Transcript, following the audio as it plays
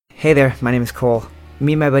Hey there, my name is Cole.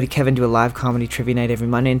 Me and my buddy Kevin do a live comedy trivia night every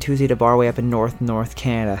Monday and Tuesday at a bar way up in North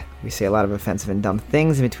Canada. We say a lot of offensive and dumb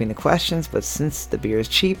things in between the questions, but since the beer is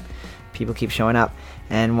cheap, people keep showing up.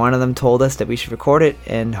 And one of them told us that we should record it,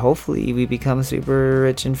 and hopefully we become super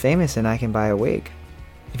rich and famous and I can buy a wig.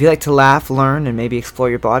 If you like to laugh, learn, and maybe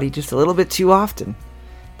explore your body just a little bit too often,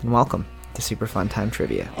 then welcome to Super Fun Time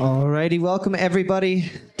Trivia. Alrighty, welcome everybody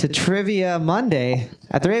to Trivia Monday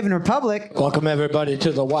at the Raven Republic. Welcome everybody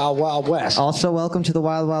to the Wild Wild West. Also, welcome to the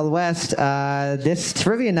Wild Wild West. This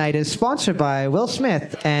trivia night is sponsored by Will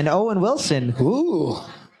Smith and Owen Wilson. Ooh.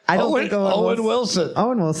 I don't think Owen Wilson.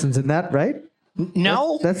 Owen Wilson's in that, right?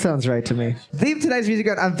 No. That sounds right to me. Theme tonight's music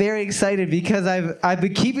round. I'm very excited because I've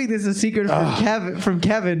been keeping this a secret from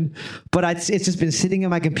Kevin, but it's just been sitting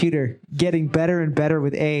on my computer, getting better and better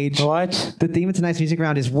with age. What? The theme of tonight's music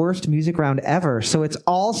round is worst music round ever. So it's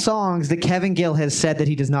all songs that Kevin Gill has said that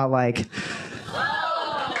he does not like.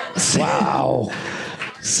 Wow.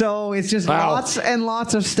 So it's just lots and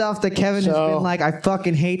lots of stuff that Kevin has been like, I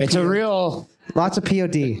fucking hate. It's a real... Lots of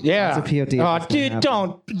POD. Yeah. Lots of POD. Oh, dude,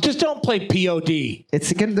 don't play POD.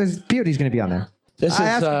 POD's going to be on there. This is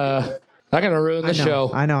I'm gonna ruin the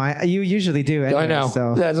show. I know. You usually do. Anyway, I know.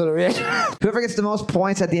 So. That's what I mean. Whoever gets the most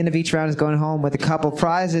points at the end of each round is going home with a couple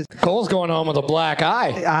prizes. Cole's going home with a black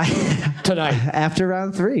eye tonight. After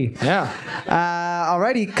round 3. Yeah.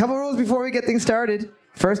 Alrighty, couple rules before we get things started.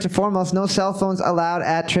 First and foremost, no cell phones allowed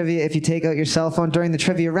at trivia. If you take out your cell phone during the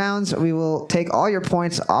trivia rounds, we will take all your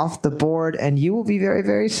points off the board, and you will be very,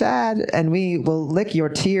 very sad, and we will lick your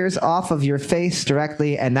tears off of your face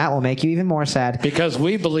directly, and that will make you even more sad. Because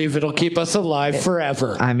we believe it'll keep us alive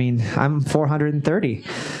forever. I mean, I'm 430.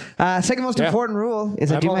 Second most important rule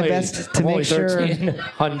is I do my best to make sure...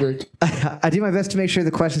 1,300. I do my best to make sure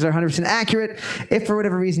the questions are 100% accurate. If for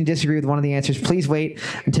whatever reason you disagree with one of the answers, please wait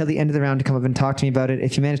until the end of the round to come up and talk to me about it.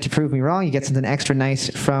 If you manage to prove me wrong, you get something extra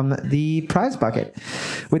nice from the prize bucket.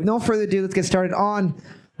 With no further ado, let's get started on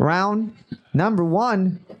round number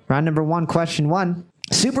 1. Round number 1, question 1.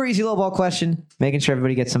 Super easy low ball question, making sure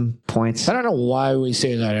everybody gets some points. I don't know why we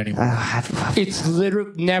say that anymore. It's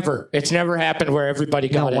literally never. It's never happened where everybody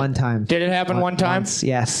got it. One time. Did it happen one time? Once,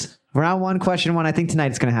 yes. Round 1, question 1. I think tonight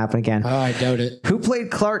it's going to happen again. Oh, I doubt it. Who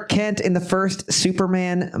played Clark Kent in the first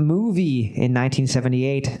Superman movie in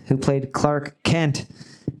 1978? Who played Clark Kent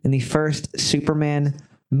in the first Superman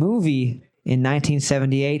movie in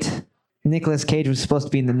 1978? Nicolas Cage was supposed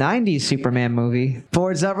to be in the 90s Superman movie.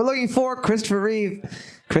 Boards up. We're looking for Christopher Reeve.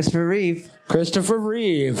 Christopher Reeve.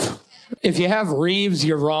 If you have Reeves,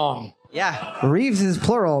 you're wrong. Yeah. Reeves is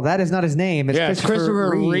plural. That is not his name. It's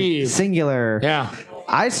Christopher Reeve. Singular. Yeah.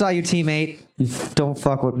 I saw you, teammate. Don't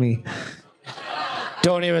fuck with me.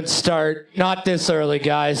 Don't even start. Not this early,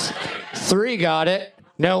 guys. 3 got it.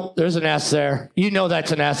 No, there's an S there. You know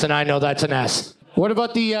that's an S, and I know that's an S. What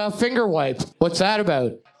about the finger wipe? What's that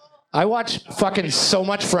about? I watch fucking so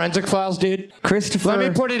much Forensic Files, dude. Let me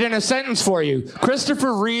put it in a sentence for you.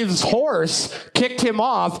 Christopher Reeve's horse kicked him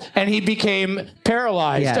off, and he became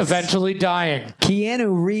paralyzed, eventually dying.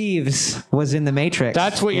 Keanu Reeves was in The Matrix.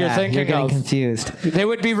 That's what you're thinking you're getting of. Confused. They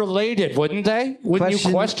would be related, wouldn't they? Wouldn't you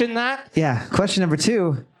question that? Yeah. Question number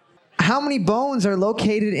 2. How many bones are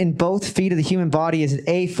located in both feet of the human body? Is it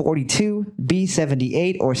A, 42, B,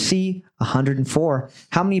 78, or C, 104?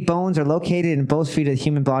 How many bones are located in both feet of the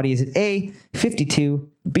human body? Is it A, 52,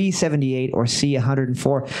 B, 78, or C,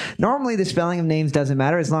 104? Normally, the spelling of names doesn't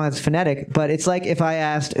matter as long as it's phonetic, but it's like if I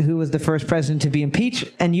asked who was the first president to be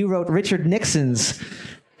impeached, and you wrote Richard Nixon's.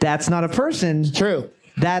 That's not a person. It's true.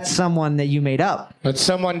 That's someone that you made up. It's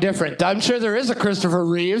someone different. I'm sure there is a Christopher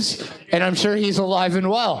Reeves, and I'm sure he's alive and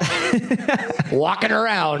well. Walking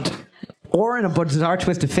around. Or in a bizarre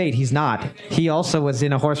twist of fate, he's not. He also was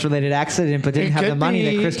in a horse-related accident, but didn't have the money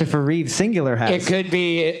that Christopher Reeves Singular has. It could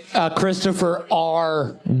be a Christopher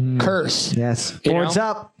R. Curse. Yes. Boards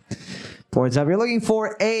up. Boards up. You're looking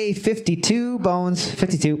for A, 52 bones.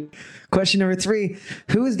 52. Question number 3.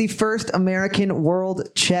 Who is the first American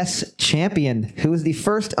world chess champion? Who is the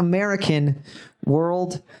first American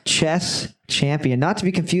world chess champion? Not to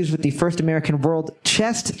be confused with the first American world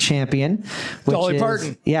chess champion. Dolly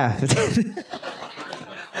Parton. Yeah.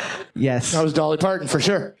 Yes. That was Dolly Parton for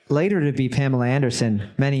sure. Later to be Pamela Anderson,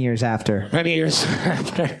 many years after. And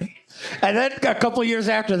then a couple years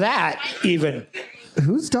after that, even.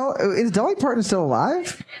 Is Dolly Parton still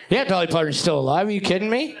alive? Yeah, Dolly Parton's still alive. Are you kidding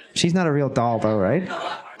me? She's not a real doll, though, right?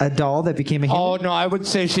 A doll that became a human? Oh, no, I would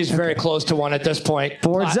say she's very close to one at this point.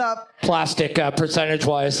 Boards up. Plastic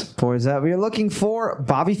percentage-wise. Boards up. We're looking for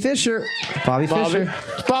Bobby Fischer. Bobby Fischer.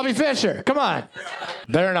 Bobby Fischer. Come on.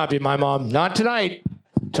 Better not be my mom. Not tonight.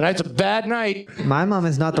 Tonight's a bad night. My mom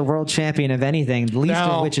is not the world champion of anything, the least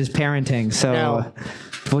of which is parenting. So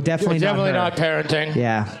we'll definitely not parenting.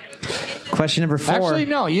 Yeah. Question number 4. Actually,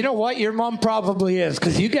 no. You know what? Your mom probably is,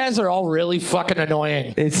 because you guys are all really fucking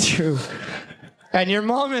annoying. It's true. And your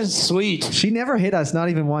mom is sweet. She never hit us, not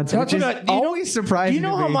even once, which is always surprising. Do you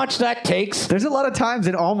know how much that takes? There's a lot of times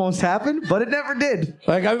it almost happened, but it never did.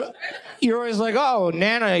 Like, you're always like, oh,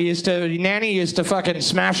 Nanny used to fucking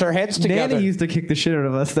smash our heads together. Nanny used to kick the shit out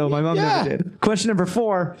of us, though. My mom never did. Question number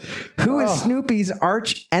 4. Who is Snoopy's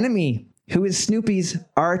arch enemy? Who is Snoopy's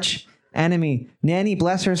arch enemy? Nanny,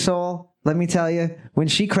 bless her soul. Let me tell you, when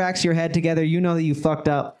she cracks your head together, you know that you fucked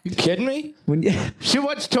up. You kidding me? When she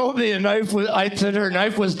once told me I said her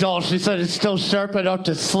knife was dull. She said it's still sharp enough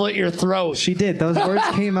to slit your throat. She did. Those words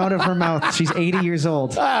came out of her mouth. She's 80 years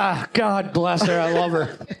old. Ah, God bless her. I love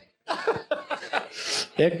her.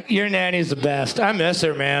 Your nanny's the best. I miss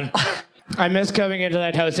her, man. I miss coming into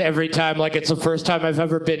that house every time like it's the first time I've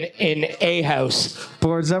ever been in a house.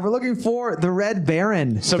 Boards up. We're looking for the Red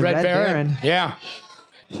Baron. So Red Baron. Yeah.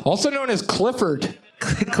 Also known as Clifford.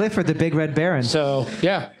 Clifford, the Big Red Baron. So,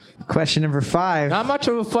 yeah. Question number 5. Not much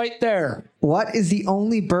of a fight there. What is the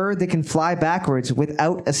only bird that can fly backwards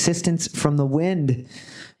without assistance from the wind?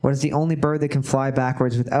 What is the only bird that can fly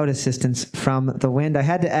backwards without assistance from the wind? I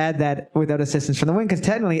had to add that without assistance from the wind because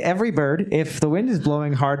technically every bird, if the wind is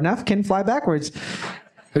blowing hard enough, can fly backwards.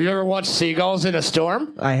 Have you ever watched Seagulls in a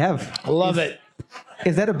Storm? I have. Love it.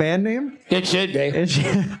 Is that a band name? It should be.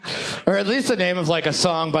 Or at least the name of like a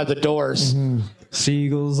song by The Doors. Mm-hmm.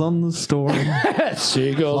 Seagulls on the storm.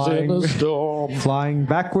 Seagulls in the storm. Flying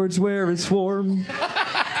backwards where it's warm.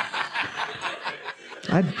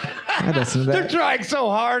 I'd listen to that. They're trying so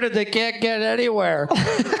hard and they can't get anywhere.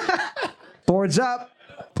 Boards up.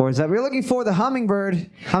 Boards up. We're looking for the hummingbird.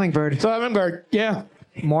 Hummingbird. So hummingbird, yeah.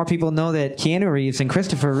 More people know that Keanu Reeves and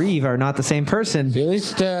Christopher Reeve are not the same person. At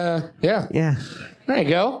least, yeah. Yeah. There you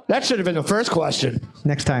go. That should have been the first question.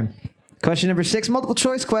 Next time. Question number 6, multiple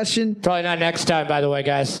choice question. Probably not next time, by the way,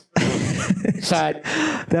 guys. Sad.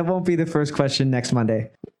 That won't be the first question next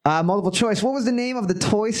Monday. Multiple choice. What was the name of the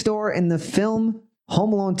toy store in the film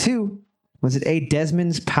Home Alone 2? Was it A,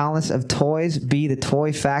 Desmond's Palace of Toys, B, the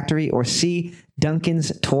Toy Factory, or C,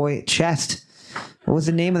 Duncan's Toy Chest? What was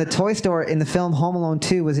the name of the toy store in the film Home Alone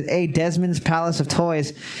 2? Was it A, Desmond's Palace of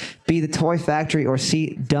Toys, B, the Toy Factory, or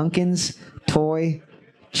C, Duncan's Toy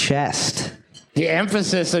Chest? The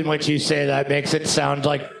emphasis in which you say that makes it sound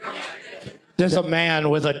like there's a man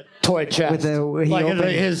with a toy chest.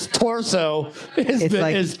 His torso is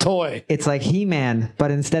his toy. It's like He-Man, but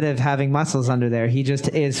instead of having muscles under there, he just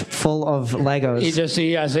is full of Legos.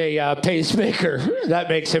 He has a pacemaker. That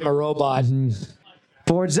makes him a robot. Mm-hmm.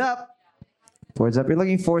 Boards up. Boards up. You're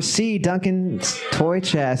looking for C, Duncan's Toy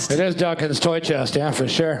Chest. It is Duncan's Toy Chest, yeah, for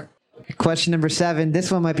sure. Question number 7. This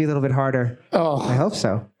one might be a little bit harder. Oh. I hope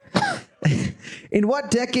so. In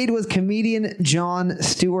what decade was comedian Jon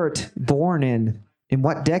Stewart born in? In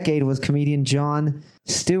what decade was comedian Jon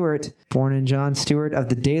Stewart born in? Jon Stewart of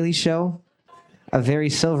The Daily Show, a very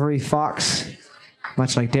silvery fox,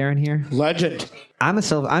 much like Darren here. Legend.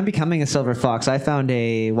 I'm becoming a silver fox. I found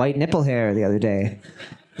a white nipple hair the other day.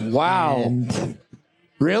 Wow. And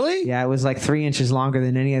really? yeah, it was like 3 inches longer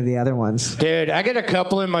than any of the other ones. Dude, I get a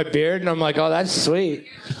couple in my beard, and I'm like, oh, that's sweet.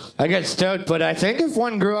 I get stoked, but I think if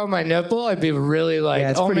one grew on my nipple, I'd be really like,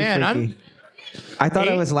 yeah, it's oh, pretty man, freaky. I thought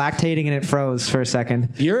I was lactating and it froze for a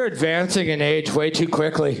second. You're advancing in age way too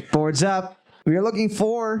quickly. Boards up. We are looking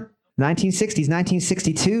for 1960s,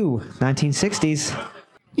 1962, 1960s.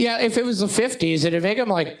 Yeah, if it was the 50s, it'd make him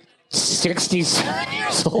like 67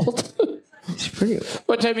 years old. He's pretty.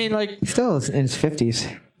 But I mean, like, He's still in his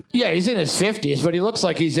 50s. Yeah, he's in his 50s, but he looks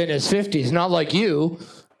like he's in his 50s, not like you,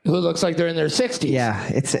 who looks like they're in their 60s. Yeah,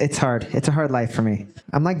 it's hard. It's a hard life for me.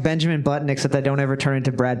 I'm like Benjamin Button, except I don't ever turn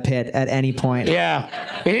into Brad Pitt at any point.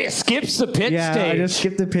 Yeah, it skips the pit stage. Yeah, I just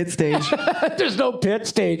skipped the pit stage. There's no pit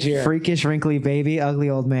stage here. Freakish, wrinkly baby, ugly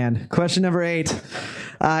old man. Question number 8.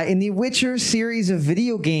 In the Witcher series of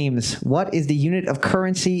video games, what is the unit of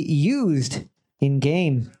currency used in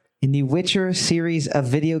game? In the Witcher series of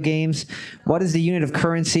video games, what is the unit of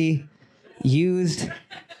currency used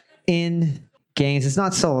in games? It's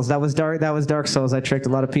not Souls. That was Dark Souls. I tricked a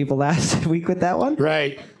lot of people last week with that one.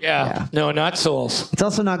 Right. Yeah. No, not Souls. It's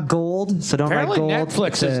also not gold, so don't Apparently write gold.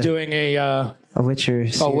 Netflix is doing a Witcher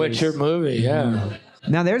series. A Witcher movie, yeah.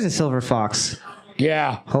 Now there's a silver fox.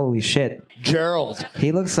 Yeah. Holy shit. Gerald.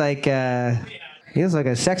 He looks like a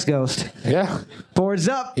sex ghost. Yeah. Boards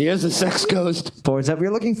up. He is a sex ghost. Boards up.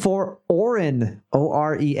 We're looking for Oren.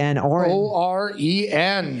 O-R-E-N. Oren.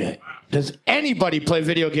 O-R-E-N. Does anybody play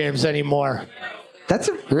video games anymore? That's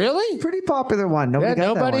a Really? pretty popular one. Nobody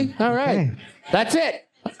got nobody? that one. All right. Okay. That's it.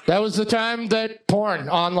 That was the time that porn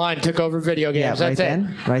online took over video games. Yeah, That's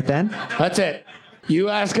it. Right then. That's it. You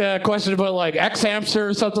ask a question about like X hamster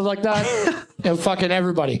or something like that, and fucking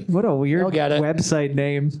everybody. What a weird I'll get it. website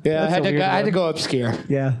name. Yeah, I That's a weird had to one. go obscure.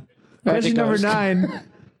 Yeah. I had to Question go number obscure. 9.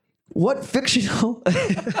 What fictional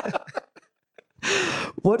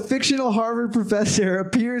What fictional Harvard professor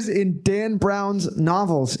appears in Dan Brown's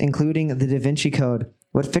novels, including The Da Vinci Code?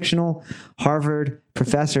 What fictional Harvard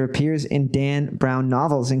professor appears in Dan Brown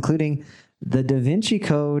novels, including The Da Vinci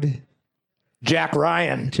Code? Jack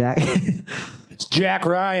Ryan. Jack It's Jack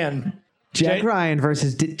Ryan. Ryan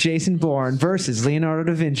versus Jason Bourne versus Leonardo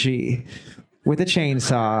da Vinci with a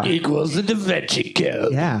chainsaw. Equals the Da Vinci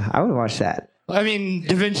Code. Yeah, I would watch that. I mean,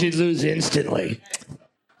 Da Vinci'd lose instantly.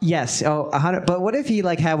 Yes. Oh, 100. But what if he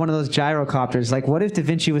like had one of those gyrocopters? Like, what if Da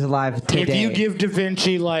Vinci was alive today? If you give Da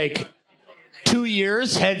Vinci like 2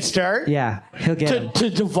 years head start yeah, he'll get him. to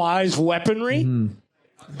devise weaponry,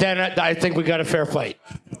 then I think we got a fair fight.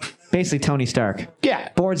 Basically, Tony Stark. Yeah.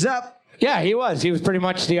 Boards up. Yeah, he was. He was pretty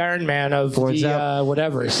much the Iron Man of Boards the up.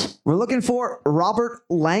 whatevers. We're looking for Robert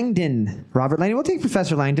Langdon. Robert Langdon. We'll take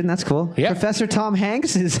Professor Langdon. That's cool. Yep. Professor Tom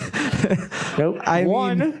Hanks is. Nope. I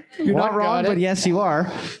One. mean, you're not One wrong, got but it. yes, you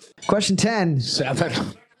are. Question 10. 7.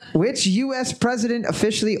 Which U.S. president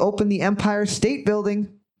officially opened the Empire State Building?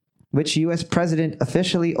 Which U.S. president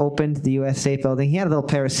officially opened the U.S. State Building? He had a little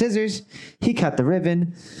pair of scissors. He cut the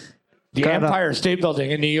ribbon. The Got Empire State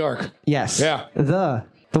Building in New York. Yes. Yeah.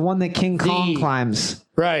 The one that King Kong climbs.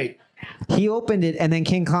 Right. He opened it, and then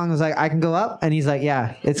King Kong was like, I can go up? And he's like,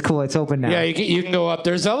 yeah, it's cool. It's open now. Yeah, you can go up.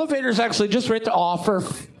 There's elevators actually just right to offer.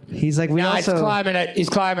 He's like, we Nah, also... he's climbing it. He's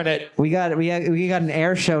climbing it. We got an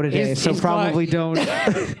air show today, He's- so he's probably don't...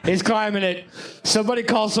 He's climbing it. Somebody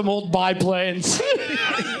call some old biplanes.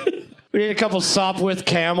 We need a couple Sopwith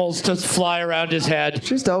camels to fly around his head.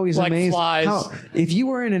 Just always like amazed. flies. How, if you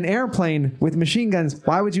were in an airplane with machine guns,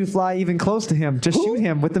 why would you fly even close to him? Just shoot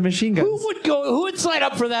him with the machine guns. Who would sign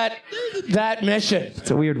up for that mission?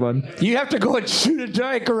 It's a weird one. You have to go and shoot a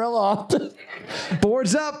giant gorilla off the...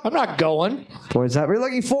 Boards up. I'm not going. Boards up. We're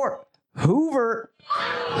looking for Hoover.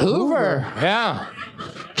 Hoover. Yeah.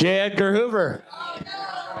 J. Edgar Hoover.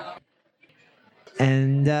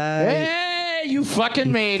 And Hey, you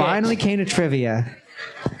fucking made finally it. came to trivia.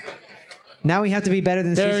 Now we have to be better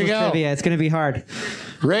than There we Cecil's go. trivia. It's going to be hard.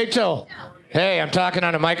 Rachel. Hey, I'm talking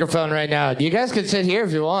on a microphone right now. You guys can sit here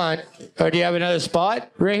if you want. Or do you have another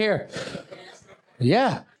spot? Right here.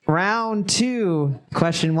 Yeah. Round 2,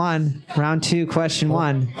 question 1. Round 2, question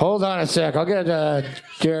 1. Hold on a sec. I'll get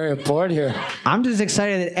Jerry aboard here. I'm just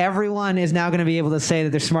excited that everyone is now going to be able to say that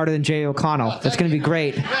they're smarter than Jay O'Connell. That's going to be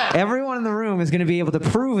great. Everyone in the room is going to be able to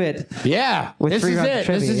prove it. Yeah. With This 3 is rounds of it.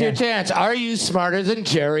 trivia, This is your yeah. chance. Are you smarter than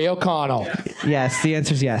Jerry O'Connell? Yes, the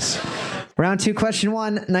answer is yes. Round 2, question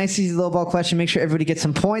 1. Nice, easy, low ball question. Make sure everybody gets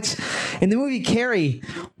some points. In the movie Carrie,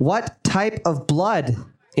 what type of blood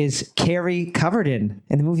is Carrie covered in?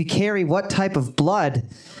 In the movie Carrie, what type of blood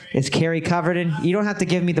is Carrie covered in? You don't have to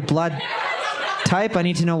give me the blood type. I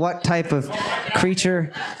need to know what type of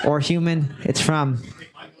creature or human it's from.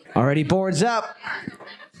 Already boards up.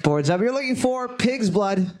 Boards up. You're looking for pig's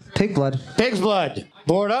blood. Pig blood. Pig's blood.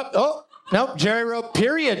 Board up. Oh, nope. Jerry wrote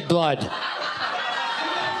period blood.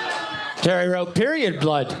 Jerry wrote period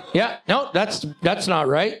blood. Yeah, no, that's not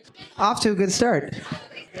right. Off to a good start.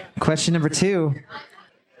 Question number 2.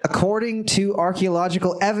 According to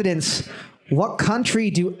archaeological evidence, what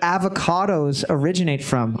country do avocados originate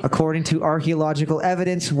from? According to archaeological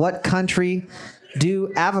evidence, what country do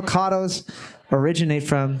avocados originate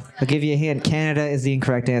from? I'll give you a hint. Canada is the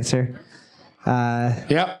incorrect answer.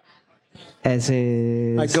 Yep. As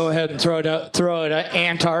is I'd go ahead and throw it at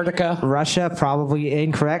Antarctica. Russia, probably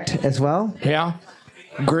incorrect as well. Yeah.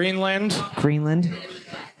 Greenland. Greenland.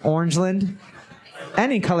 Orangeland.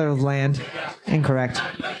 Any color of land. Incorrect.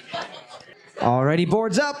 Already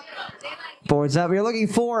boards up. Boards up. We're looking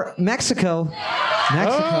for Mexico.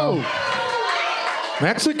 Mexico. Oh.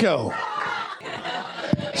 Mexico.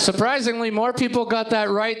 Surprisingly, more people got that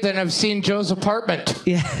right than have seen Joe's apartment.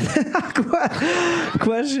 Yeah.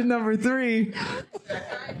 Question number 3.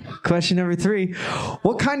 Question number 3.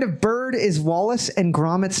 What kind of bird is Wallace and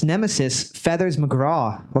Gromit's nemesis, Feathers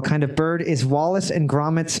McGraw? What kind of bird is Wallace and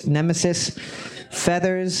Gromit's nemesis,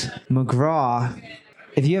 Feathers McGraw?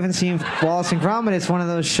 If you haven't seen Wallace and Gromit, it's one of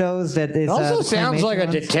those shows that is... It also the sounds claymation like a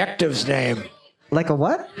ones. detective's name. Like a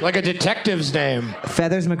what? Like a detective's name.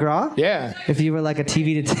 Feathers McGraw? Yeah. If you were like a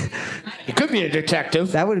TV He could be a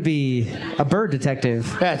detective. That would be a bird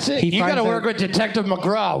detective. That's it. You got to work with Detective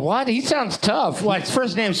McGraw. What? He sounds tough. What? His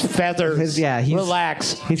first name's Feathers.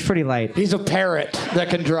 Relax. He's pretty light. He's a parrot that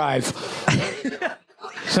can drive.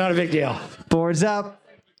 It's not a big deal. Boards up.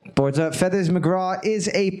 Feathers McGraw is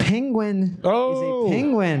a penguin. Oh. He's a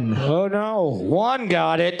penguin. Oh, no. Juan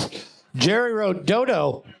got it. Jerry wrote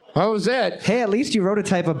Dodo. That was it. Hey, at least you wrote a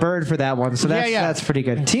type of bird for that one, so that's pretty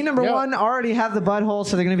good. Team number one already have the butthole,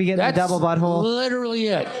 so they're going to be getting the double butthole. Literally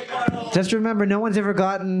it. Just remember, no one's ever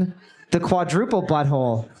gotten the quadruple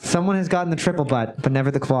butthole. Someone has gotten the triple butt, but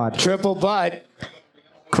never the quad. Triple butt.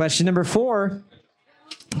 Question number four.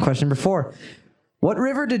 What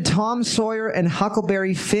river did Tom Sawyer and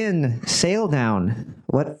Huckleberry Finn sail down?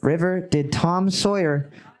 What river did Tom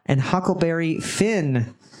Sawyer and Huckleberry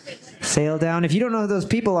Finn sail down? If you don't know who those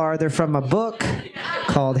people are, they're from a book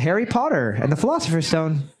called Harry Potter and the Philosopher's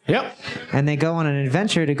Stone. Yep. And they go on an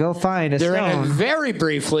adventure to go find a stone. They're in it very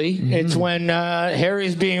briefly. Mm-hmm. It's when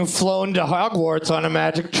Harry's being flown to Hogwarts on a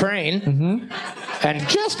magic train. Mm-hmm. And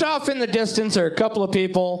just off in the distance are a couple of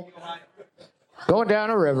people going down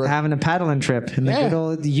a river. Having a paddling trip in the good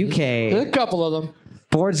old UK. A couple of them.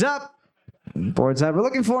 Boards up. We're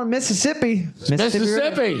looking for Mississippi.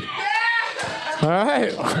 Mississippi. All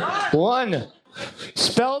right. One.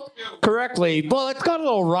 Spelled correctly. Well, it's got a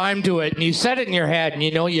little rhyme to it, and you said it in your head, and you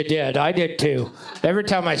know you did. I did, too. Every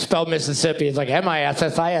time I spelled Mississippi, it's like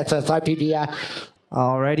M-I-S-S-I-S-S-I-P-P-I.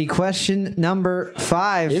 Alrighty, question number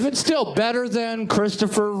 5. Even still better than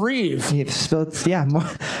Christopher Reeve. You've spelled,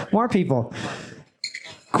 more people.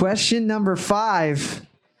 Question number 5.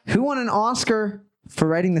 Who won an Oscar for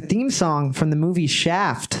writing the theme song from the movie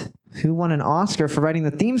Shaft? Who won an Oscar for writing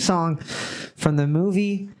the theme song from the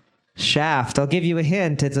movie Shaft? I'll give you a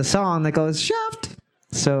hint. It's a song that goes Shaft.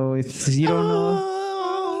 So if you don't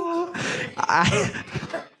know,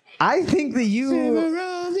 I think that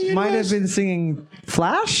you might have been singing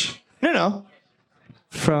Flash. No.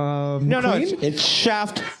 From Queen? It's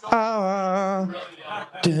Shaft.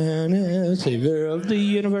 Savior of the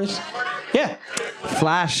universe. Yeah.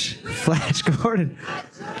 Flash Gordon.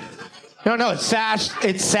 No, it's Sass.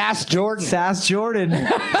 It's Sass Jordan. Sass Jordan.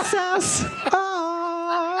 Sass.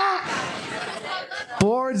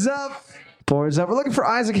 Boards up. We're looking for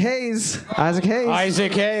Isaac Hayes.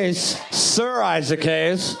 Sir Isaac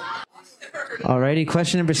Hayes. Alrighty,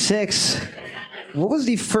 question number 6. What was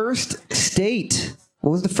the first state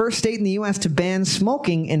in the U.S. to ban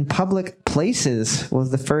smoking in public places? What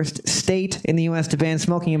was the first state in the U.S. to ban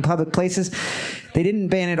smoking in public places? They didn't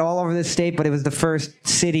ban it all over the state, but it was the first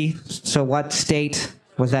city. So what state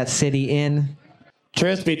was that city in?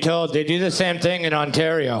 Truth be told, they do the same thing in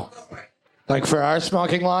Ontario. Like for our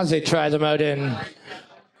smoking laws, they try them out in,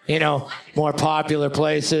 more popular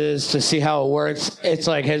places to see how it works. It's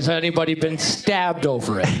like, has anybody been stabbed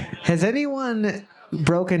over it? Has anyone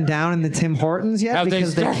broken down in the Tim Hortons yet they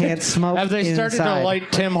can't smoke Have they started inside? to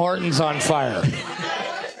light Tim Hortons on fire?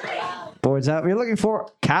 Boards up. We're looking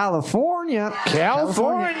for California.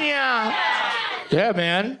 Yeah,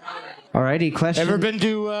 man. Alrighty, question. Ever been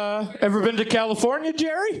to California,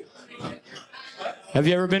 Jerry? Have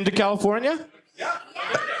you ever been to California? Yeah.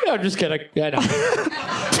 No, I'm just kidding. I know.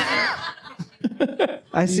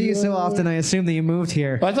 I see you so often, I assume that you moved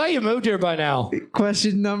here. I thought you moved here by now.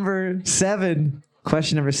 Question number 7. I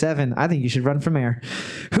think you should run for mayor.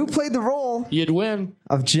 Who played the role? You'd win.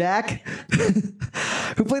 Of Jack?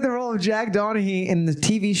 Who played the role of Jack Donaghy in the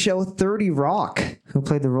TV show 30 Rock?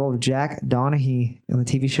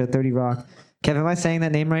 Kevin, am I saying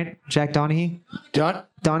that name right? Jack Donaghy?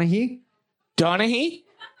 Donaghy? Donaghy?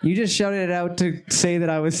 You just shouted it out to say that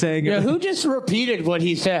I was saying it. Yeah, who just repeated what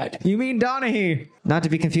he said? You mean Donaghy. Not to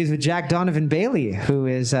be confused with Jack Donovan Bailey, who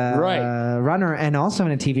is a runner and also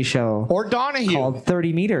in a TV show. Or Donahue. Called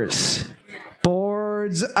 30 Meters.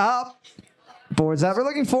 Boards up. We're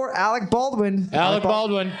looking for Alec Baldwin. Alec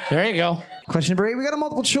Baldwin. There you go. Question number 8. We got a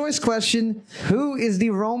multiple choice question. Who is the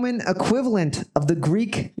Roman equivalent of the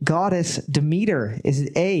Greek goddess Demeter? Is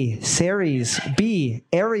it A, Ceres, B,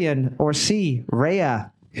 Arian, or C,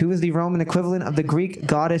 Rhea? Who is the Roman equivalent of the Greek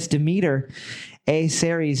goddess Demeter? A,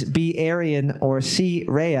 Ceres, B, Arian, or C,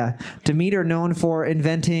 Rhea? Demeter, known for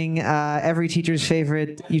inventing every teacher's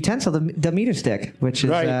favorite utensil, the meter stick, which is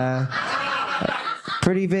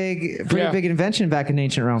pretty big invention back in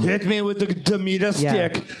ancient Rome. Hit me with the meter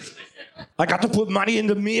stick. I got to put money in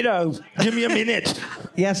the meter. Give me a minute.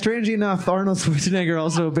 Yeah, strangely enough, Arnold Schwarzenegger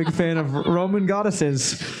also a big fan of Roman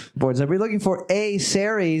goddesses. Boards up. We're looking for A,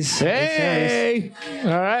 Ceres. Hey!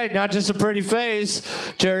 All right, not just a pretty face.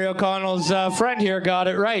 Jerry O'Connell's friend here got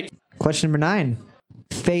it right. Question number 9.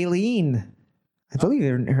 Faline. I believe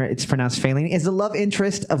it's pronounced Faline, is the love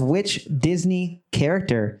interest of which Disney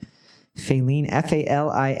character? Faline,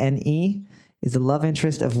 F-A-L-I-N-E, is the love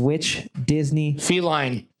interest of which Disney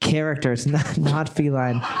Feline characters? Not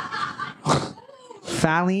feline.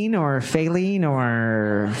 Faline or Faline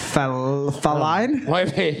or Faline?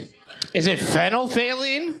 Wait. Is it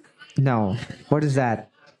phenolphthalein? No. What is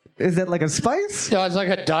that? Is that like a spice? No, it's like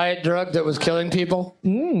a diet drug that was killing people.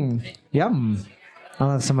 Yum. I'll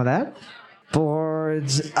have some of that.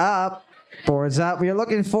 Boards up. We are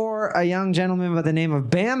looking for a young gentleman by the name of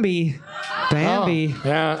Bambi. Bambi. Oh,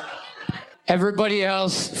 yeah. Everybody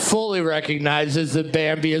else fully recognizes that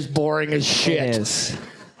Bambi is boring as shit. It is.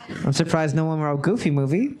 I'm surprised no one wrote Goofy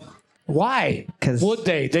movie. Why? Would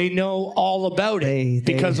they? They know all about it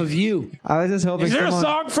because of you. I was just hoping. Is there a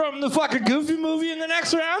song from the fucking Goofy movie in the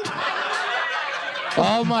next round?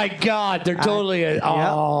 Oh my God, they're totally.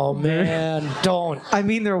 Oh man, don't. I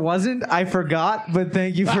mean, there wasn't. I forgot, but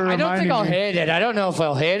thank you for reminding me. I don't think I'll hate it. I don't know if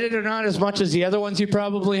I'll hate it or not as much as the other ones you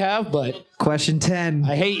probably have, but. Question 10.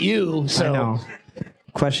 I hate you, so. I know.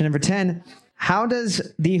 Question number 10. How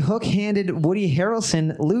does the hook-handed Woody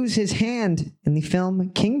Harrelson lose his hand in the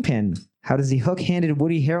film Kingpin? How does the hook-handed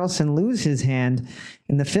Woody Harrelson lose his hand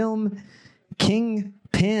in the film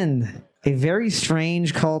Kingpin? A very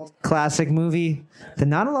strange cult classic movie that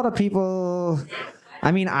not a lot of people...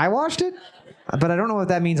 I mean, I watched it, but I don't know if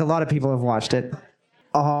that means a lot of people have watched it.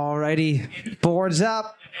 Alrighty. Boards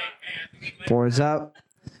up.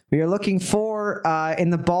 We are looking for, in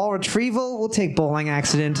the ball retrieval, we'll take bowling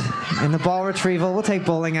accident. In the ball retrieval, we'll take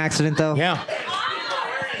bowling accident, though. Yeah.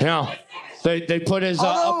 They put as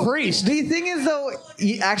a priest. The thing is, though,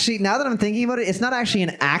 actually, now that I'm thinking about it, it's not actually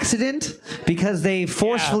an accident because they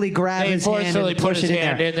forcefully grab his hand and push it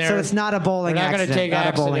in there. So it's not a bowling accident. Not going to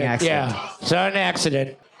take a bowling accident. Yeah, it's not an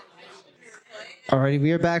accident. Alrighty,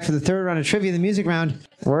 we are back for the third round of trivia, the music round.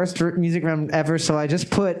 Worst music round ever, so I just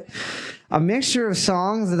put a mixture of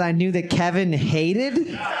songs that I knew that Kevin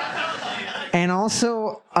hated and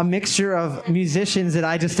also a mixture of musicians that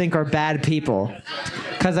I just think are bad people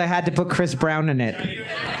because I had to put Chris Brown in it.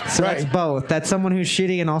 So That's both. That's someone who's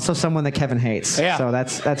shitty and also someone that Kevin hates. Yeah. So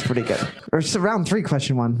that's pretty good. Or so round 3,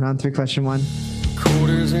 question 1.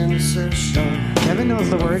 Quarters in session. Kevin knows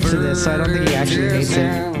the words to this, so I don't think he actually hates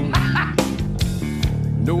it.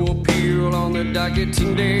 No appeal on the docket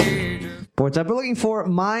today. Boards up. We're looking for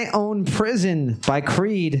My Own Prison by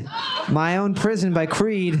Creed. My Own Prison by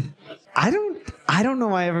Creed. I don't know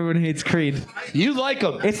why everyone hates Creed. You like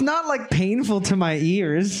them. It's not like painful to my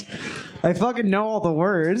ears. I fucking know all the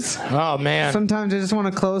words. Oh man. Sometimes I just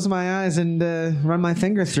want to close my eyes and run my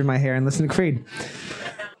fingers through my hair and listen to Creed.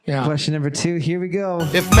 Yeah. Question number 2, here we go.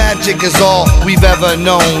 If magic is all we've ever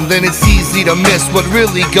known, then it's easy to miss what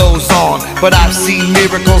really goes on. But I've seen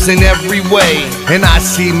miracles in every way, and I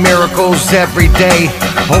see miracles every day.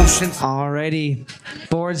 Oceans. Alrighty.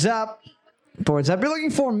 Boards up. You're looking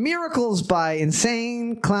for Miracles by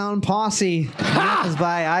Insane Clown Posse. Miracles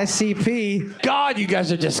by ICP. God, you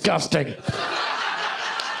guys are disgusting.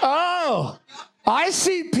 Oh,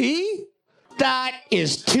 ICP? That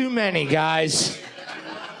is too many, guys.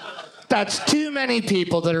 That's too many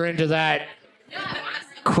people that are into that.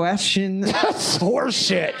 That's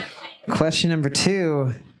horseshit. Question number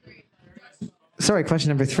 2. Sorry, question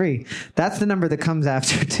number 3. That's the number that comes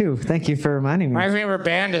after 2. Thank you for reminding me. My favorite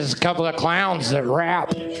band is a couple of clowns that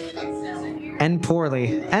rap. End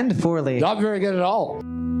poorly. Not very good at all.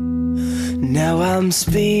 Now I'm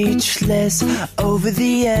speechless, over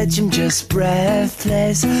the edge, I'm just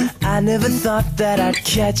breathless. I never thought that I'd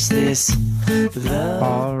catch this love.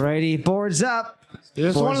 Alrighty, boards up.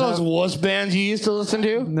 Is this one of those wuss bands you used to listen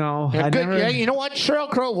to? No, Yeah, I good, never. yeah, you know what? Sheryl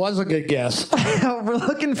Crow was a good guess. We're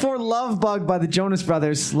looking for Love Bug by the Jonas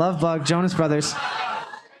Brothers. Love Bug, Jonas Brothers.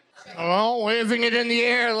 Oh, waving it in the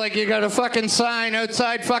air like you got a fucking sign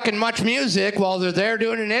outside fucking Much Music while they're there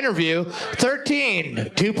doing an interview.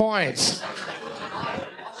 13, 2 points.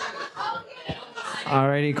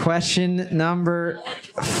 Alrighty, question number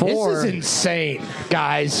 4. This is insane,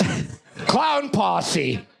 guys. Clown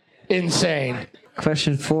Posse. Insane.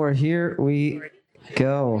 Question 4, here we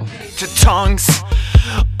go. To tongues,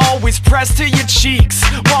 always pressed to your cheeks,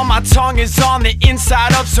 while my tongue is on the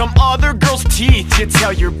inside of some other girl's teeth. You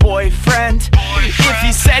tell your boyfriend if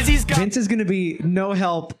he says he's got. Vince is going to be no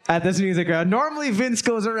help at this music round. Normally, Vince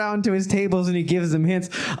goes around to his tables and he gives them hints.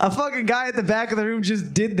 A fucking guy at the back of the room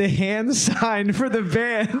just did the hand sign for the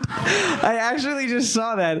band. I actually just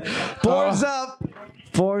saw that. Boards up.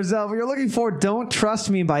 We're looking for Don't Trust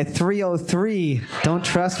Me by 303. Don't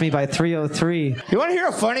Trust Me by 303. You want to hear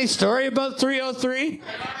a funny story about 303?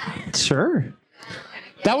 Sure.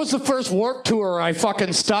 That was the first Warped Tour I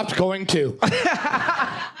fucking stopped going to.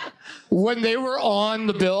 When they were on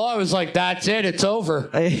the bill, I was like, that's it. It's over.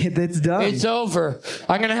 It's done. It's over.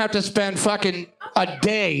 I'm going to have to spend fucking a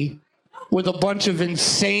day with a bunch of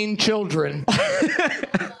insane children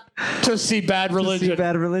to see Bad Religion. To see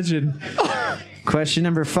Bad Religion. Question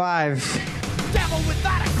number 5. Devil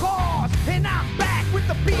without a cause, and I'm back with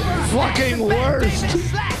the beaver. Fucking worst.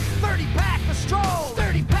 30-pack of stroll,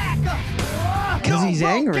 30-pack of... Because he's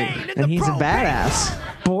angry, and he's a badass.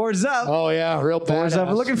 Boards up. Oh, yeah, real badass. Boards up.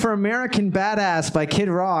 We're looking for American Badass by Kid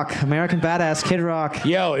Rock. American Badass, Kid Rock.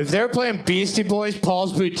 Yo, if they're playing Beastie Boys,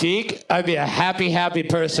 Paul's Boutique, I'd be a happy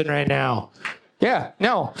person right now. Yeah,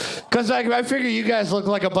 no. Because I figure you guys look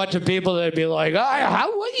like a bunch of people that'd be like,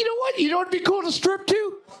 what? You know what? You know what'd be cool to strip to?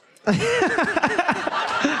 You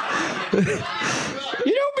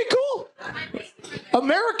know what'd be cool?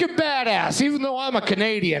 American Badass. Even though I'm a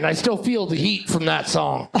Canadian, I still feel the heat from that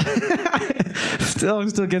song. Still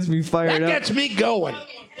gets me fired up. That gets me going.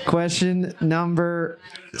 Question number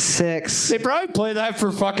 6. They probably play that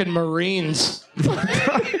for fucking Marines.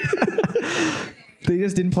 They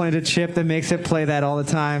just didn't plant a chip that makes it play that all the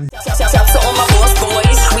time.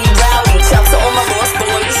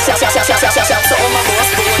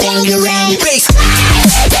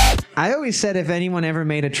 I always said if anyone ever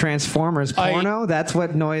made a Transformers porno, that's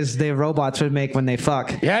what noise the robots would make when they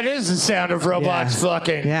fuck. Yeah, it is the sound of robots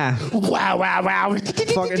fucking. Yeah. Wow.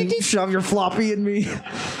 Fucking shove your floppy in me.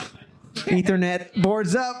 Ethernet.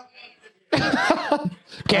 Boards up.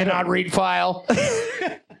 Cannot read file.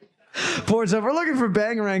 Boards up. We're looking for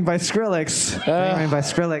Bangarang by Skrillex. Bangarang by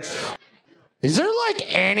Skrillex. Is there like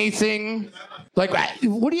anything... Like,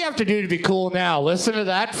 what do you have to do to be cool now? Listen to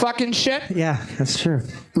that fucking shit? Yeah, that's true.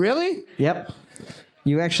 Really? Yep.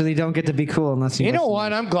 You actually don't get to be cool unless you... You know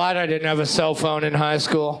what? I'm glad I didn't have a cell phone in high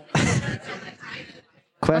school.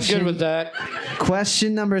 I'm good with that.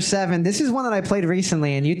 Question number 7. This is one that I played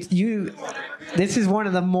recently, and you this is one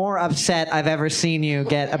of the more upset I've ever seen you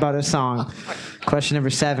get about a song. Question number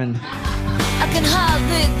 7. I can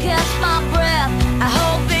hardly catch my breath. I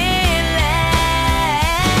hope it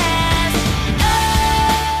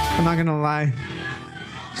lasts. I'm not gonna lie.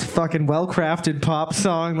 It's a fucking well-crafted pop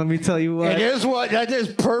song, let me tell you what. That is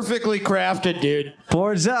perfectly crafted, dude.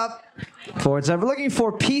 Boards up. Boards up. We're looking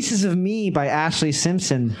for Pieces of Me by Ashley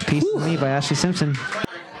Simpson. Pieces of Me by Ashley Simpson.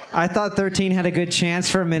 I thought 13 had a good chance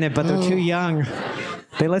for a minute, but they're too young.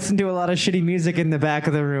 They listen to a lot of shitty music in the back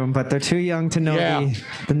of the room, but they're too young to know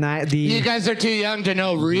the You guys are too young to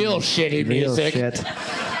know real shitty music. Shit.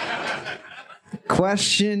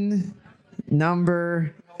 Question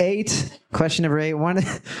number 8. Question number 8. One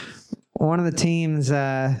of the teams,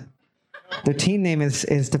 their team name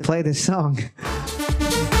is to play this song.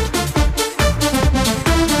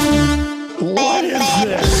 What is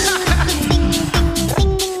this?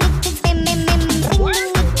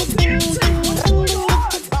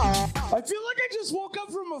 I feel like I just woke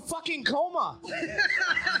up from a fucking coma.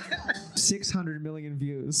 600 million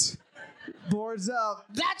views. Boards up.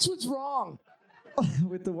 That's what's wrong.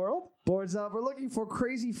 With the world? Boards up. We're looking for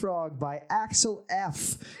Crazy Frog by Axel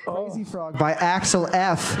F. Crazy Frog by Axel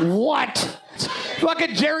F. What?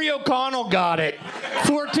 Fucking Jerry O'Connell got it.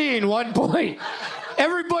 14, 1 point.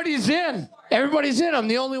 Everybody's in. I'm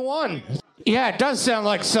the only one. Yeah, it does sound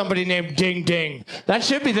like somebody named Ding Ding. That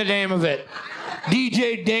should be the name of it.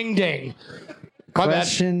 DJ Ding Ding.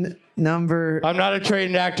 Question number... I'm not a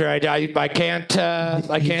trained actor. I can't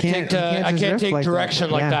take direction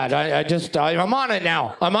like that. I'm on it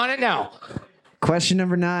now. Question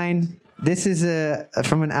number 9. This is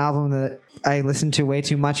from an album that I listened to way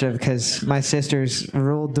too much of because my sisters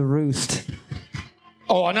ruled the roost.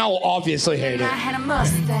 Oh, and I'll obviously hate it. I had a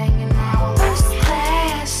Mustang in our first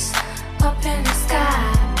class, up in the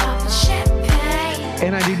sky, popping champagne.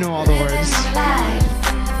 And I do know all the words.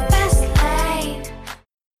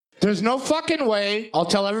 There's no fucking way, I'll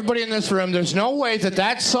tell everybody in this room, there's no way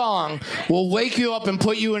that song will wake you up and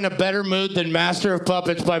put you in a better mood than Master of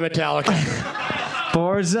Puppets by Metallica.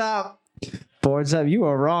 Boards up. Boards up. You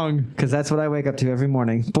are wrong, because that's what I wake up to every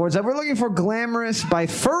morning. Boards up. We're looking for Glamorous by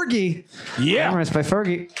Fergie. Yeah. Glamorous by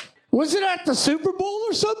Fergie. Was it at the Super Bowl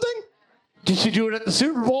or something? Did she do it at the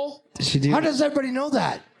Super Bowl? Did she do How does everybody know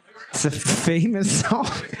that? It's a famous song.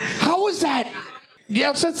 How was that?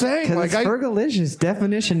 Yeah, it's a thing. Because it's Fergalicious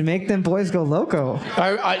definition to make them boys go loco.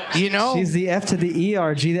 She's the F to the E,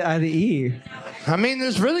 R, G to I to the E. I mean,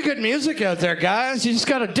 there's really good music out there, guys. You just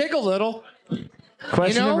got to dig a little.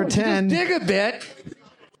 Question number 10. Just dig a bit.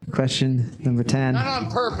 Question number 10. Not on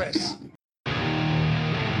purpose.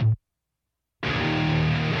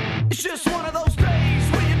 It's just one of those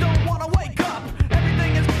days where you don't want to wake up.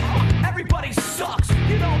 Everything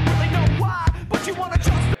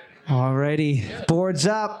Alrighty. Boards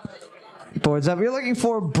up. Boards up. You're looking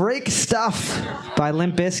for Break Stuff by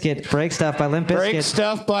Limp Bizkit. Break Stuff by Limp Bizkit. Break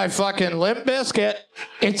Stuff by fucking Limp Bizkit.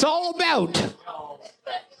 It's all about.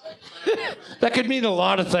 That could mean a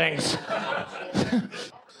lot of things.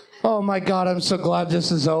 Oh my God, I'm so glad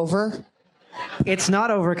this is over. It's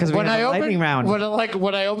not over because we have a lightning round. When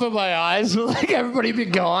I open my eyes, will everybody be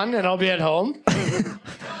gone and I'll be at home?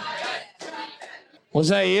 Was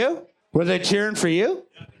that you? Were they cheering for you?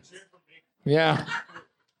 Yeah.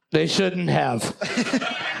 They shouldn't have.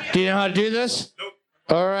 Do you know how to do this? Nope.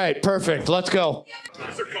 All right, perfect. Let's go.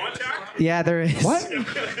 Is there contact? Yeah, there is. What?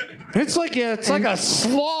 It's like a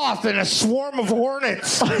sloth in a swarm of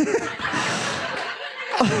hornets.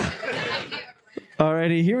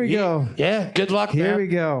 Alrighty, here we go. Yeah, good luck, Here man. we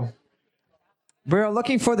go. We're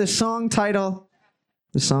looking for the song title.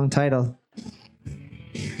 The song title.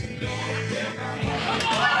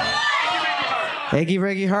 Eggy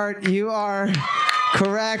Reggie Hart, you are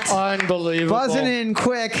correct. Unbelievable. Buzzing in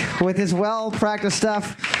quick with his well-practiced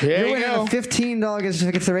stuff. There You're you winning go. a $15 gift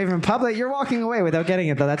certificate to the Raven Republic. You're walking away without getting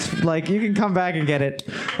it, though. That's like, you can come back and get it.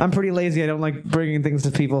 I'm pretty lazy. I don't like bringing things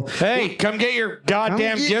to people. Hey, come get your goddamn Come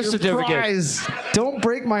get gift your certificate. prize. Don't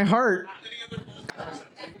break my heart.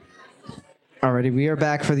 Alrighty, we are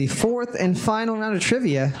back for the fourth and final round of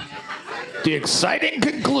trivia. The exciting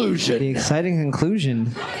conclusion. The exciting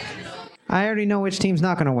conclusion. I already know which team's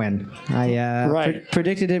not going to win. I Right.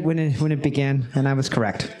 predicted it when it began, and I was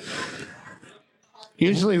correct.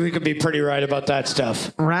 Usually we can be pretty right about that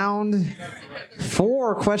stuff. Round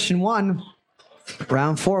 4, question 1.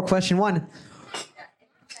 Round 4, question 1.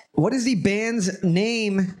 What is the band's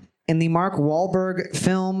name in the Mark Wahlberg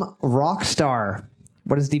film Rockstar?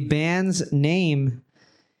 What is the band's name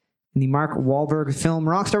in the Mark Wahlberg film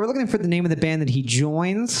Rockstar? We're looking for the name of the band that he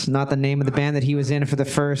joins, not the name of the band that he was in for the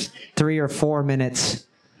first 3 or 4 minutes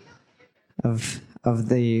of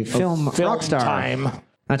the film Rockstar. Time.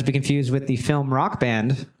 Not to be confused with the film Rock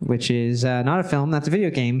Band, which is not a film, that's a video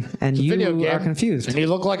game, and you Video game. are confused. And you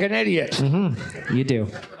look like an idiot. You do.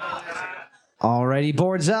 Alrighty,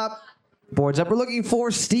 boards up. Boards up. We're looking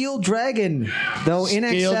for Steel Dragon, though In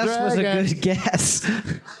Steel Excess was a Dragon. good guess.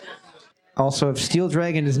 Also, if Steel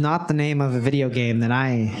Dragon is not the name of a video game, then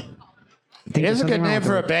I think It there's is a good something wrong name with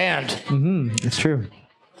for it. a band. It's true.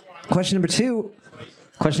 Question number 2.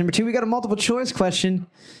 Question number 2, we got a multiple choice question.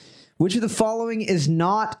 Which of the following is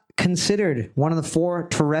not considered one of the 4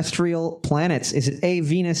 terrestrial planets? Is it A,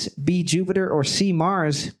 Venus, B, Jupiter, or C,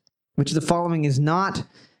 Mars? Which of the following is not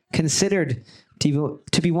considered to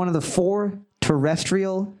be one of the 4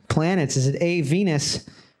 terrestrial planets? Is it A, Venus,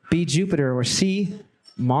 B, Jupiter, or C,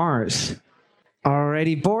 Mars?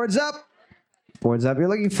 Alrighty, boards up. Boards up. You're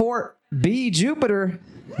looking for B, Jupiter.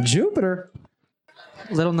 Jupiter.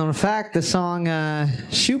 Little known fact, the song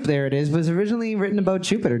Shoop There It Is was originally written about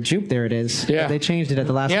Jupiter. Joop There It Is. Yeah. But they changed it at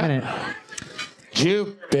the last Yeah. minute.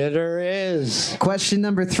 Jupiter is. Question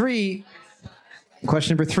number 3.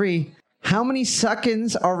 Question number 3. How many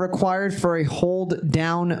seconds are required for a hold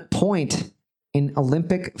down point in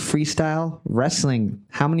Olympic freestyle wrestling?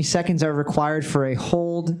 How many seconds are required for a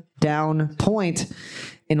hold down point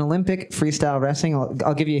in Olympic freestyle wrestling?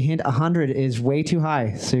 I'll give you a hint. 100 is way too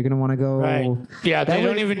high, so you're going to want to go. Right. Yeah, they That don't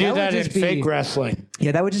would- even do that would that in just be- fake wrestling.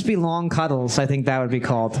 Yeah, that would just be long cuddles. I think that would be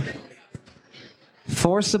called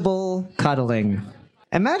forcible cuddling.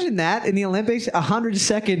 Imagine that in the Olympics, 100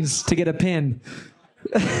 seconds to get a pin.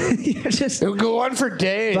 You're just It would go on for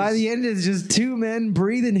days. by the end, it's just 2 men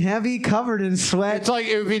breathing heavy, covered in sweat. It's like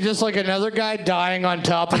it would be just like another guy dying on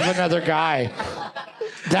top of another guy.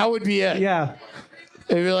 That would be it. Yeah,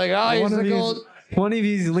 It'd be like, oh, he's one of the you's gold. one of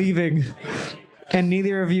you's leaving, and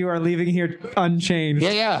neither of you are leaving here unchanged.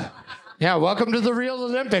 Yeah. Yeah, welcome to the real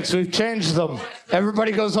Olympics. We've changed them.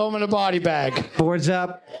 Everybody goes home in a body bag. Boards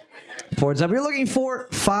up. Boards up. You're looking for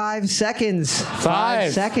 5 seconds.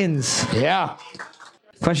 5 seconds. Yeah.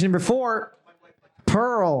 Question number 4.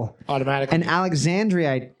 Pearl Automatic. and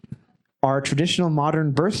Alexandrite are traditional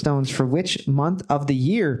modern birthstones for which month of the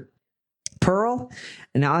year? Pearl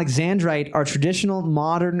and Alexandrite are traditional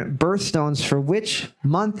modern birthstones for which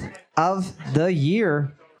month of the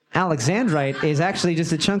year? Alexandrite is actually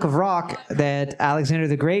just a chunk of rock that Alexander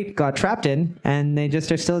the Great got trapped in, and they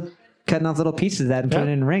just are still cutting off little pieces of that and putting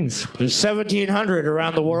it in rings. There's 1,700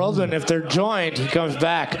 around the world, and if they're joined, he comes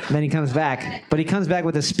back. Then he comes back. But he comes back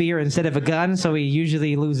with a spear instead of a gun, so he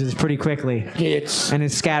usually loses pretty quickly It's and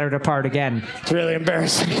is scattered apart again. really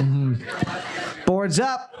embarrassing. Boards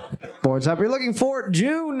up. Boards up. You're looking for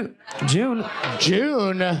June. June.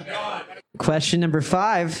 June. Question number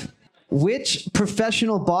 5. Which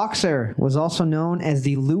professional boxer was also known as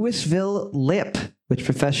the Louisville Lip? which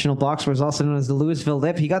professional boxer was also known as the Louisville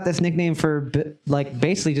Lip. He got this nickname for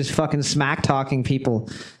basically just fucking smack talking people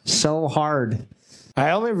so hard.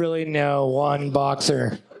 I only really know one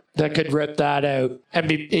boxer that could rip that out, and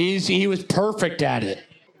he was perfect at it.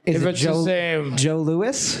 Is if it it's Joe, the same, Joe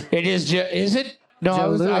Louis? it is. Is it? No, Joe I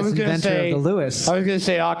was Louis, going to inventor say of the Louis. I was going to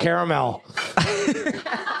say caramel.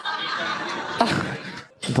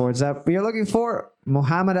 Boards up. You're looking for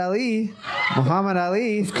Muhammad Ali. Muhammad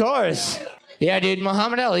Ali. Of course. Yeah, dude,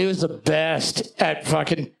 Muhammad Ali was the best at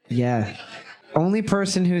fucking... Yeah. Only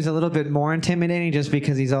person who's a little bit more intimidating just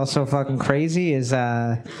because he's also fucking crazy is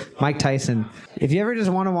Mike Tyson. If you ever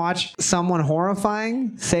just want to watch someone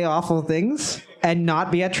horrifying say awful things and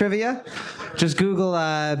not be at trivia, just Google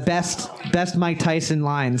best Mike Tyson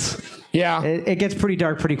lines. Yeah. It gets pretty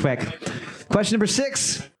dark pretty quick. Question number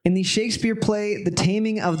 6. In the Shakespeare play, The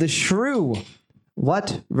Taming of the Shrew,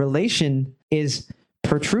 what relation is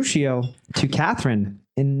Petruchio to Catherine?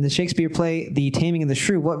 In the Shakespeare play, The Taming of the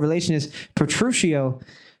Shrew, what relation is Petruchio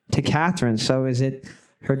to Catherine? So is it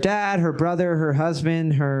her dad, her brother, her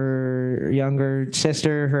husband, her younger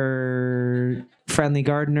sister, her friendly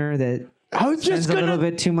gardener that spends a little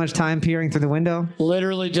bit too much time peering through the window?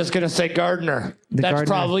 Literally just going to say gardener. That's gardener,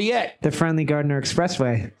 probably it. The Friendly Gardener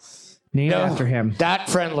Expressway. Named after him. That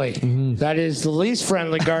friendly. Mm-hmm. That is the least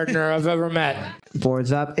friendly gardener I've ever met.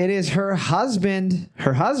 Boards up. It is her husband.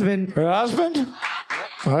 Her husband. Her husband?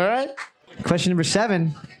 All right. Question number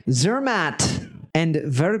 7. Zermatt and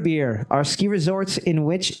Verbier are ski resorts in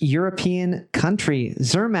which European country?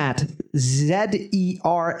 Zermatt, Zermatt,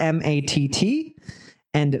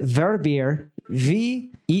 and Verbier,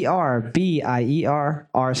 Verbier,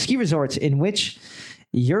 are ski resorts in which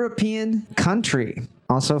European country?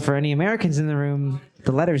 Also, for any Americans in the room,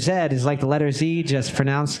 the letter Z is like the letter Z, just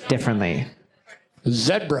pronounced differently.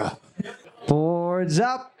 Zebra. Boards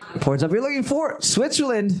up. Boards up. You're looking for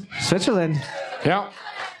Switzerland. Switzerland. Yeah.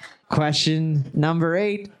 Question number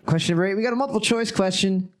 8. Question number 8. We got a multiple choice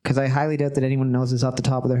question because I highly doubt that anyone knows this off the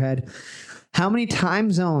top of their head. How many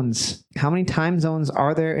time zones? How many time zones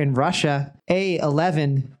are there in Russia? A,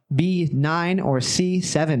 11, B, 9, or C,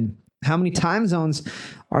 7? How many time zones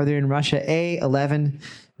are there in Russia? A, 11,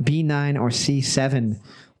 B, 9, or C, 7?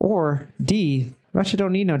 Or D, Russia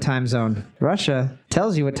don't need no time zone. Russia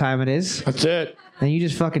tells you what time it is. That's it. And you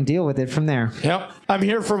just fucking deal with it from there. Yep. I'm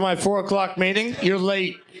here for my 4 o'clock meeting. You're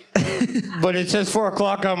late. But it says 4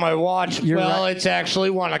 o'clock on my watch. Right. It's actually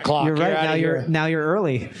 1 o'clock. You're right. Now you're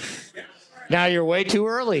early. Now you're way too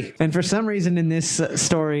early. And for some reason in this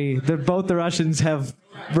story, both the Russians have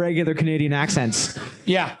regular Canadian accents.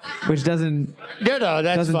 Yeah. Which doesn't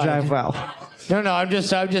drive well. No, I'm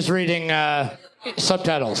just reading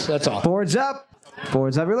subtitles. That's all. Boards up.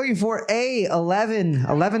 Boards up. You're looking for A,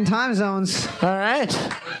 11 time zones. All right.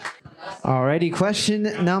 Alrighty.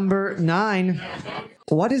 Question number 9.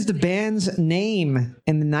 What is the band's name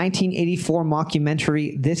in the 1984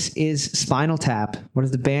 mockumentary This Is Spinal Tap? What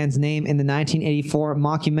is the band's name in the 1984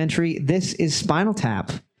 mockumentary This Is Spinal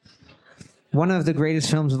Tap? One of the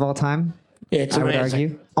greatest films of all time. It's I amazing. would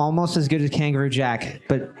argue. Almost as good as Kangaroo Jack,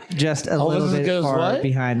 but just a little bit far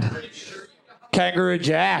behind. Kangaroo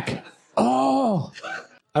Jack. Oh,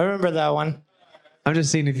 I remember that one. I'm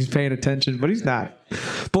just seeing if he's paying attention, but he's not.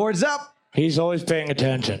 Boards up. He's always paying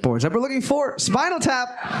attention. Boards up. We're looking for Spinal Tap.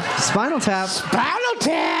 Spinal Tap. Spinal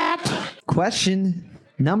Tap. Question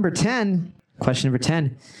number 10. Question number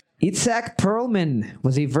 10. Itzhak Perlman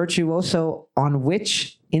was a virtuoso on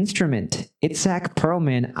which instrument? Itzhak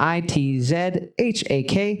Perlman, Itzhak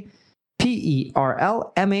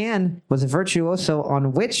Perlman, was a virtuoso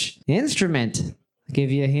on which instrument? I'll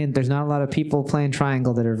give you a hint. There's not a lot of people playing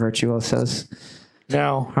triangle that are virtuosos.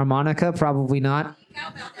 No. Harmonica, probably not.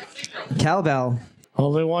 Cowbell.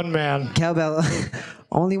 Only one man. Cowbell.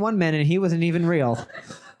 Only one man, and he wasn't even real.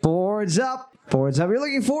 Boards up. Boards up. You're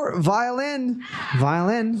looking for violin.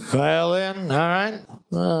 Violin. Violin. All right.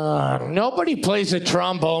 Nobody plays a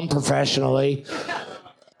trombone professionally.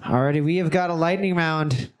 Alrighty, we have got a lightning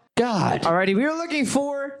round. God. Alrighty, we are looking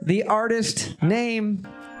for the artist name.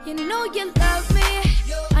 You know you love me.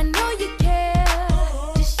 I know you care.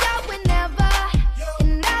 Just shout whenever,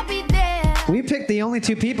 and I'll be there. We picked the only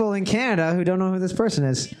 2 people in Canada who don't know who this person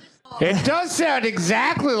is. It does sound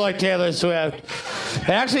exactly like Taylor Swift. It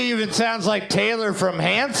actually even sounds like Taylor from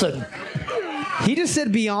Hanson. He just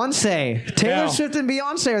said Beyonce. Taylor Swift and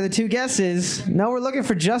Beyonce are the 2 guesses. No, we're looking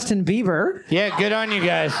for Justin Bieber. Yeah, good on you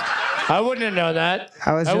guys. I wouldn't have known that.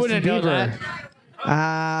 I wouldn't have known that.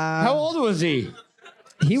 How old was he?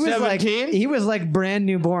 He was 17? like brand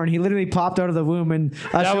newborn. He literally popped out of the womb and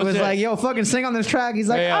Usher was like, "Yo, fucking sing on this track." He's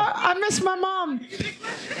like, I miss my mom.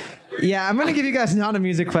 Yeah, I'm gonna give you guys not a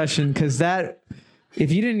music question because that,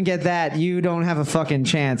 if you didn't get that, you don't have a fucking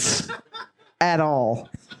chance at all.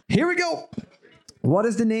 Here we go. What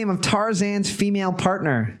is the name of Tarzan's female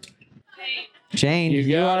partner? Jane, you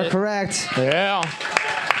got are it. correct. Yeah.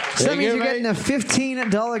 So that means you're Thank you, getting a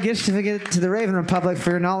 $15 gift certificate to the Raven Republic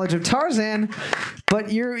for your knowledge of Tarzan,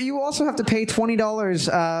 but you also have to pay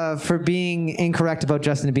 $20 for being incorrect about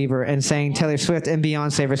Justin Bieber and saying Taylor Swift and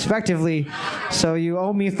Beyonce respectively. So you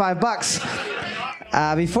owe me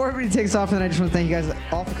 $5. Before everybody takes off, then I just want to thank you guys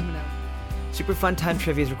all for coming out. Super Fun Time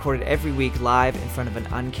Trivia is recorded every week live in front of an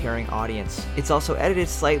uncaring audience. It's also edited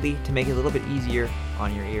slightly to make it a little bit easier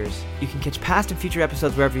on your ears. You can catch past and future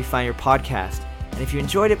episodes wherever you find your podcast. And if you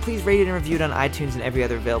enjoyed it, please rate it and review it on iTunes and every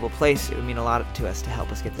other available place. It would mean a lot to us to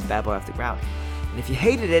help us get this bad boy off the ground. And if you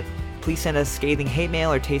hated it, please send us scathing hate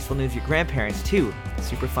mail or tasteful news of your grandparents to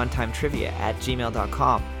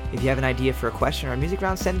superfuntimetrivia@gmail.com. If you have an idea for a question or a music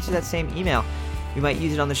round, send it to that same email. We might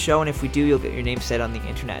use it on the show, and if we do, you'll get your name said on the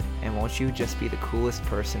internet. And won't you just be the coolest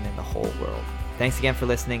person in the whole world? Thanks again for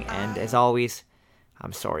listening, and as always,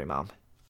 I'm sorry, Mom.